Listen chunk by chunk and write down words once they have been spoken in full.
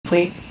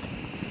complete.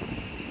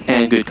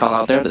 And good call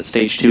out there that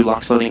Stage 2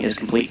 LOX loading is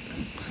complete.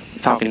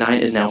 Falcon 9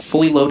 is now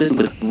fully loaded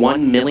with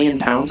 1 million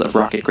pounds of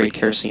rocket-grade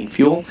kerosene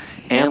fuel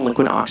and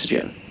liquid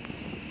oxygen.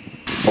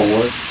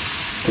 4,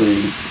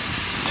 3,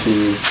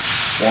 2, 1,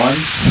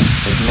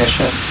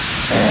 ignition,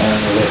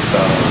 and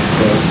liftoff.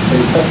 Go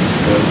SpaceX,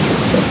 go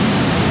Turksat.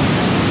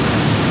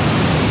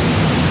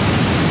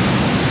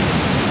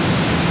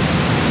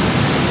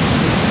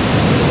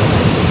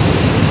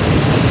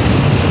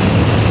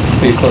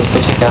 Vehicles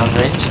pitching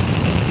downrange.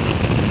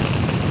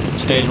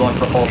 Stage 1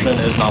 propulsion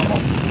is nominal.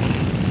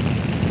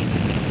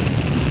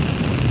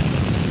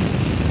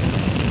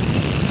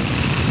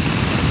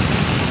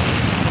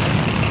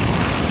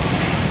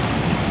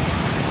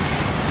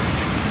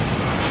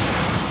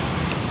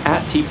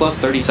 At T plus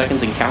 30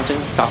 seconds and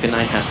counting, Falcon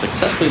 9 has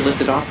successfully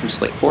lifted off from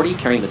Slick 40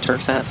 carrying the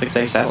Turksat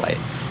 6A satellite.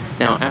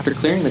 Now, after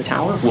clearing the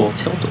tower, we'll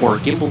tilt or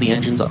gimbal the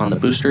engines on the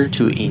booster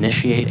to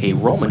initiate a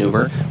roll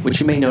maneuver,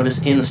 which you may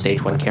notice in the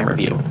Stage 1 camera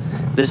view.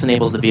 This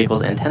enables the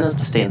vehicle's antennas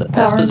to stay in the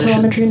best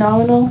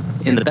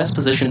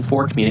position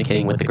for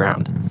communicating with the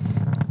ground.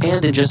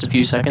 And in just a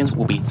few seconds,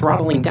 we'll be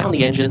throttling down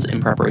the engines in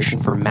preparation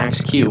for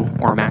max Q,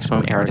 or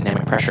maximum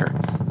aerodynamic pressure.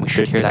 We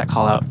should hear that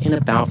call out in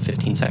about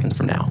 15 seconds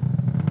from now.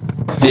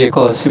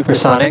 Vehicle is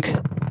supersonic.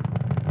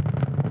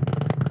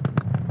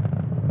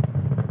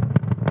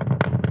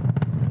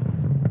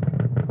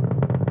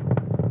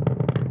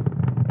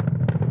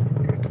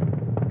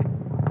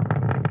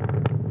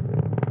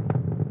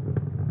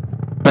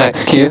 Max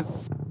Q.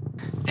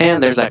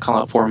 And there's that call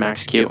out for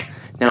max Q.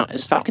 Now,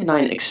 as Falcon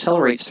 9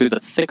 accelerates through the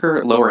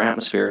thicker lower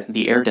atmosphere,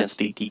 the air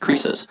density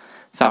decreases.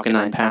 Falcon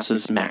 9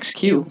 passes max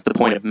Q, the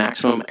point of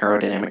maximum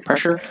aerodynamic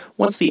pressure,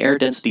 once the air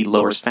density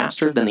lowers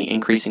faster than the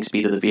increasing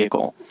speed of the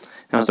vehicle.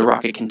 Now, as the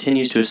rocket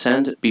continues to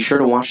ascend, be sure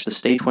to watch the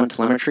Stage 1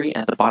 telemetry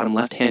at the bottom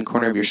left-hand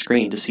corner of your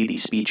screen to see the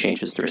speed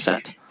changes through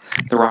ascent.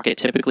 The rocket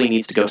typically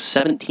needs to go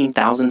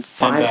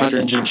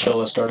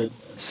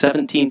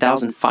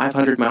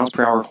 17,500 miles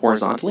per hour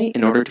horizontally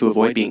in order to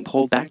avoid being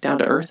pulled back down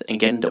to Earth and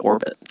get into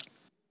orbit.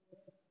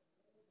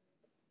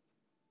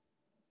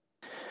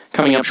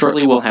 Coming up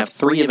shortly, we'll have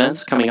 3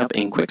 events coming up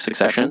in quick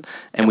succession,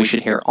 and we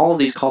should hear all of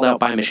these called out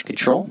by Mission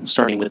Control,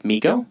 starting with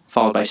MECO,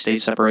 followed by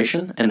stage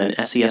separation, and then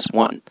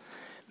SES-1.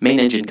 Main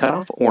engine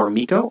cutoff, or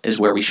MECO, is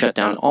where we shut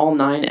down all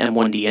 9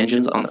 M1D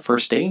engines on the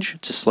first stage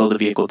to slow the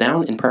vehicle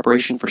down in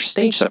preparation for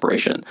stage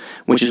separation,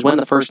 which is when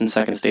the first and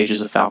second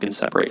stages of Falcon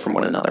separate from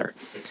one another.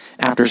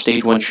 After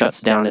Stage 1 shuts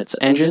down its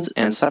engines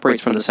and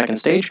separates from the second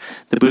stage,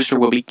 the booster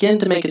will begin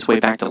to make its way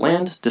back to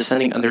land,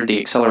 descending under the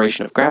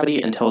acceleration of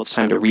gravity until it's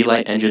time to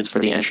relight engines for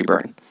the entry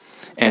burn.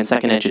 And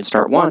second engine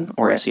start 1,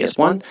 or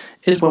SES-1,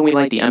 is when we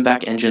light the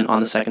MVAC engine on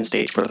the second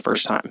stage for the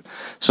first time.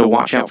 So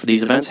watch out for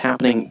these events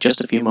happening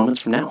just a few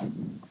moments from now.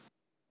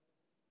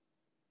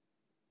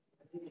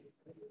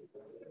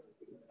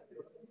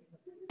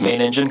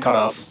 Main engine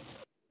cutoff.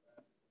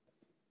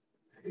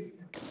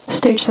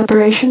 Stage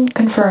separation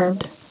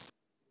confirmed.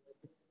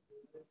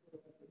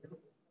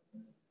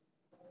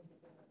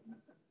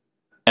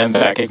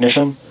 MVAC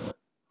ignition.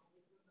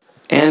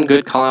 And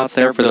good callouts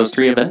there for those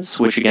 3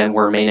 events, which again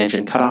were main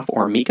engine cutoff,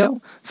 or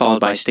MECO, followed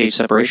by stage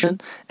separation,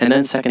 and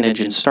then second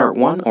engine start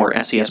 1, or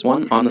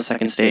SES-1, on the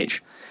second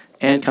stage.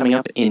 And coming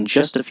up in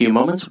just a few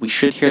moments, we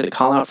should hear the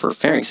callout for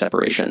fairing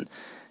separation.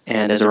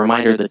 And as a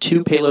reminder, the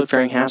 2 payload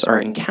fairing halves are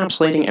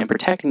encapsulating and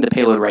protecting the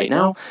payload right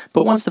now,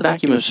 but once the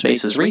vacuum of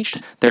space is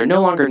reached, they're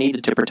no longer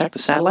needed to protect the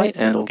satellite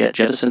and will get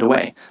jettisoned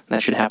away.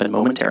 That should happen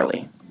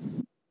momentarily.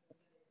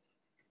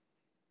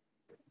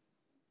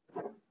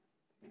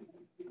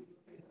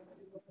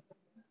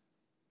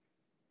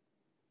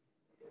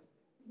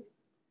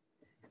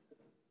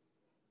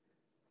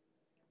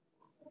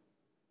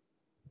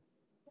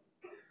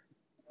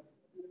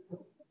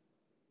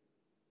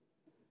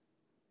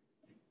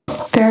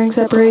 Fairing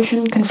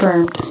separation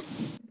confirmed.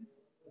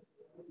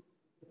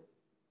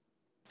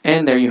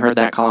 And there you heard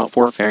that call out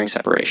for fairing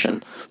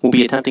separation. We'll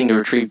be attempting to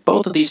retrieve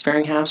both of these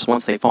fairing halves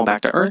once they fall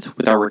back to Earth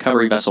with our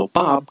recovery vessel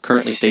Bob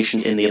currently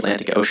stationed in the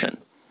Atlantic Ocean.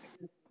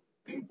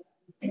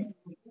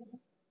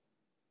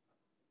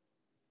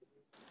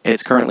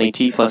 It's currently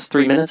T plus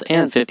 3 minutes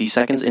and 50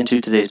 seconds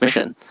into today's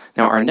mission.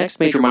 Now our next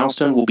major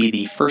milestone will be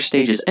the first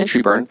stage's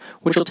entry burn,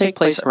 which will take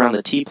place around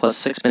the T plus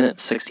 6 minute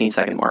 16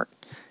 second mark.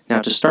 Now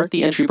to start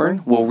the entry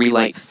burn, we'll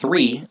relight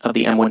 3 of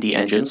the M1D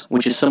engines,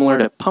 which is similar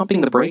to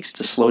pumping the brakes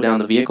to slow down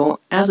the vehicle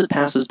as it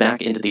passes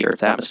back into the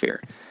Earth's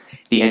atmosphere.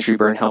 The entry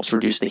burn helps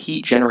reduce the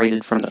heat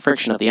generated from the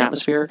friction of the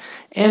atmosphere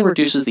and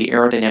reduces the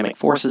aerodynamic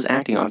forces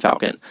acting on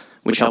Falcon,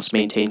 which helps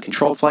maintain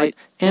controlled flight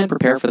and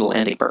prepare for the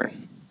landing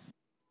burn.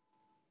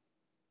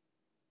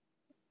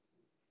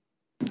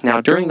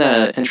 Now, during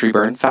the entry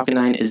burn, Falcon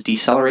 9 is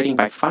decelerating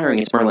by firing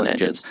its Merlin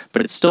engines,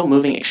 but it's still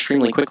moving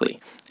extremely quickly,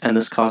 and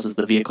this causes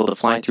the vehicle to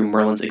fly through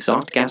Merlin's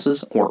exhaust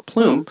gases, or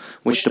plume,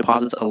 which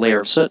deposits a layer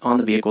of soot on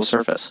the vehicle's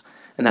surface.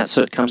 And that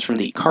soot comes from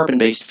the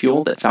carbon-based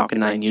fuel that Falcon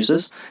 9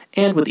 uses,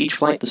 and with each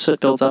flight, the soot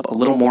builds up a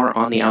little more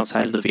on the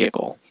outside of the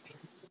vehicle.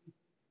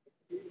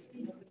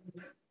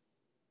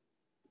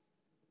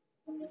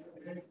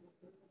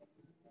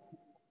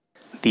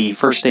 The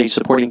first stage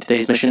supporting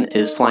today's mission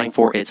is flying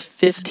for its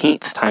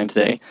 15th time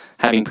today,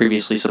 having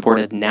previously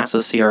supported NASA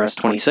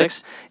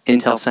CRS-26,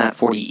 Intelsat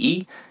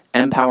 40E,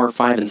 mPOWER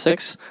 5 and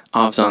 6,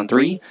 Ovzon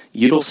 3,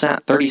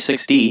 Eutelsat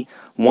 36D,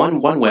 one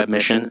OneWeb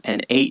mission,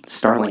 and 8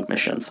 Starlink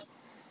missions.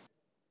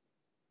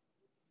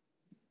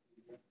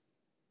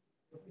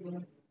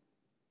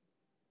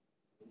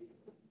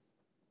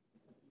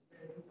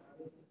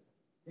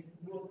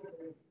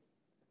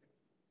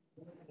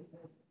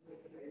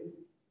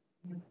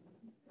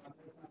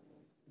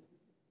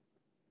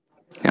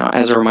 Now,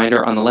 as a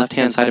reminder, on the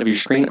left-hand side of your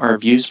screen are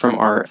views from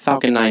our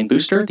Falcon 9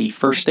 booster, the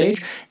first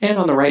stage, and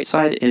on the right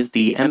side is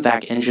the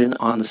MVAC engine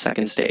on the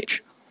second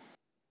stage.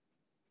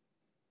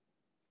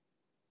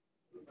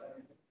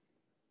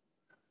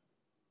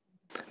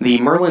 The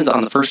Merlins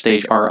on the first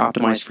stage are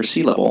optimized for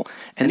sea level,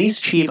 and these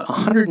achieve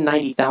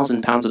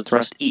 190,000 pounds of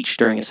thrust each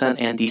during ascent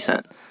and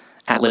descent.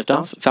 At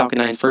liftoff, Falcon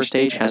 9's first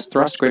stage has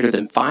thrust greater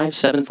than 5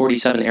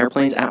 747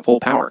 airplanes at full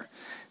power.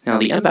 Now,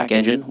 the MVAC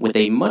engine, with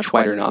a much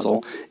wider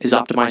nozzle, is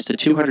optimized to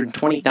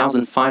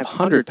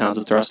 220,500 pounds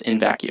of thrust in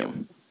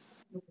vacuum.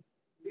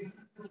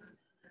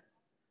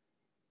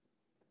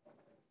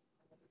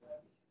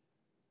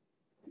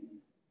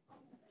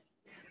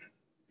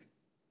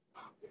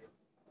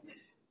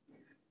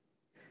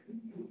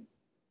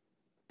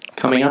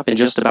 Coming up in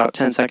just about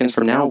 10 seconds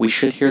from now, we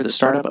should hear the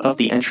startup of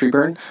the entry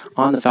burn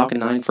on the Falcon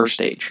 9 first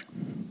stage.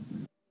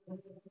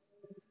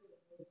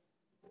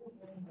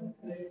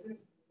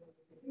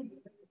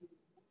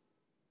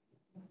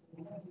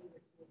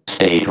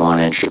 Stage 1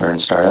 entry burn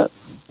startup.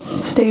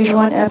 Stage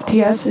 1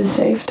 FTS is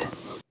saved.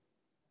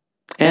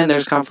 And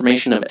there's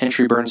confirmation of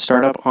entry burn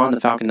startup on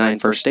the Falcon 9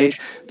 first stage.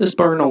 This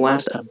burn will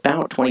last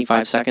about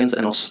 25 seconds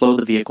and will slow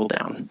the vehicle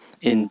down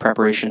in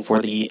preparation for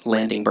the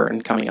landing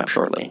burn coming up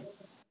shortly.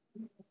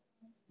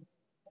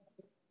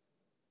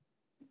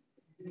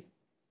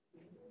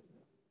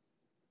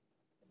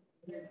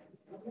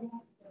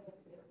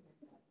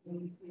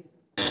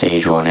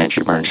 Stage 1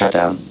 entry burn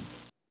shutdown.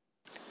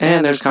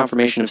 And there's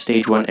confirmation of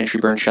Stage 1 entry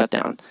burn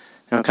shutdown.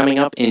 Now, coming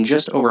up in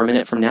just over a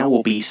minute from now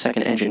will be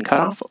second engine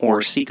cutoff,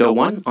 or SECO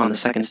 1, on the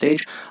second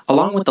stage,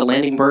 along with the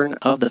landing burn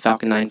of the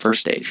Falcon 9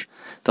 first stage.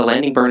 The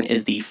landing burn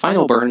is the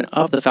final burn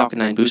of the Falcon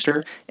 9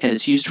 booster, and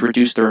it's used to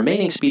reduce the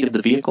remaining speed of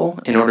the vehicle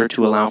in order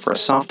to allow for a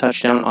soft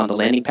touchdown on the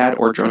landing pad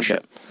or drone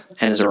ship.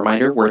 And as a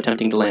reminder, we're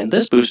attempting to land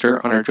this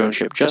booster on our drone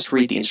ship Just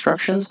Read the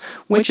Instructions,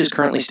 which is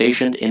currently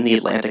stationed in the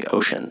Atlantic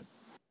Ocean.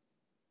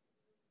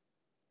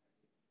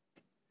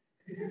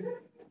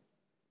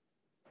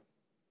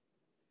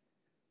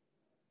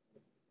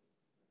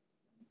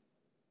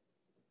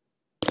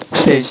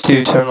 Stage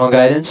 2 terminal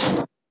guidance.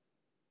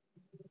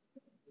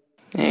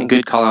 And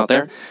good call out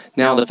there.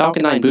 Now, the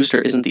Falcon 9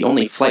 booster isn't the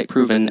only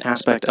flight-proven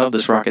aspect of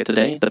this rocket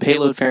today. The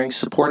payload fairings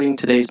supporting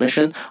today's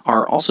mission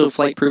are also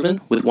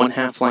flight-proven, with one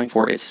half flying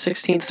for its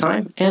 16th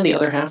time and the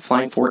other half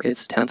flying for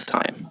its 10th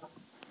time.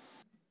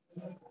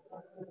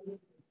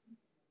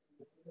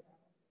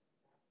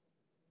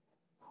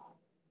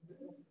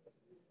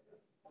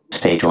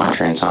 Stage 1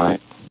 transonic.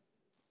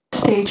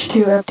 Stage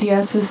 2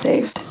 FTS is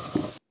saved.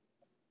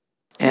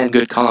 And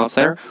good callouts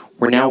there.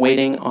 We're now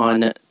waiting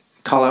on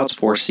callouts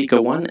for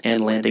SECO 1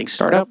 and landing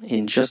startup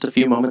in just a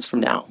few moments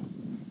from now.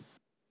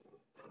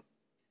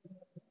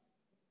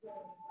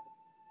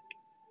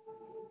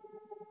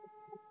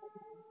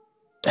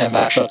 And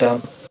back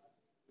shutdown.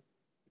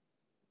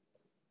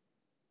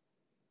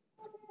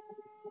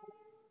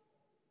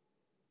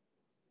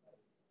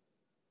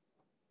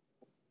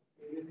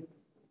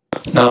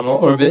 Nominal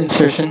orbit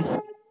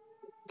insertion.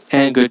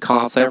 And good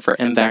callouts there for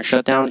MVAC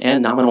shutdown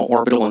and nominal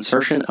orbital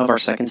insertion of our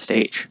second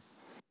stage.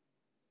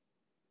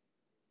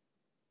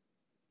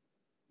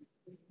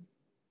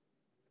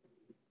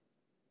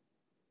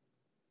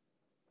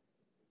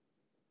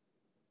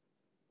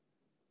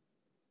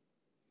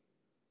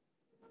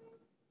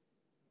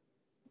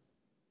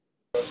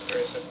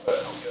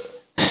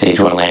 Stage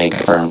 1 landing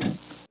confirmed.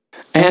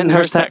 And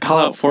there's that call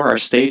out for our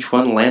Stage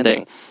 1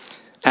 landing.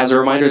 As a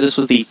reminder, this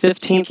was the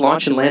 15th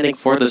launch and landing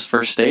for this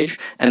first stage,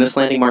 and this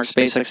landing marks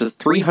SpaceX's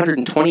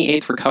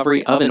 328th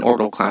recovery of an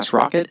orbital-class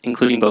rocket,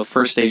 including both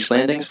first stage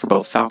landings for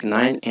both Falcon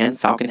 9 and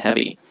Falcon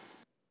Heavy.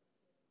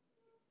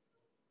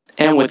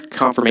 And with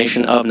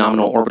confirmation of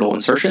nominal orbital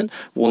insertion,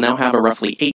 we'll now have a roughly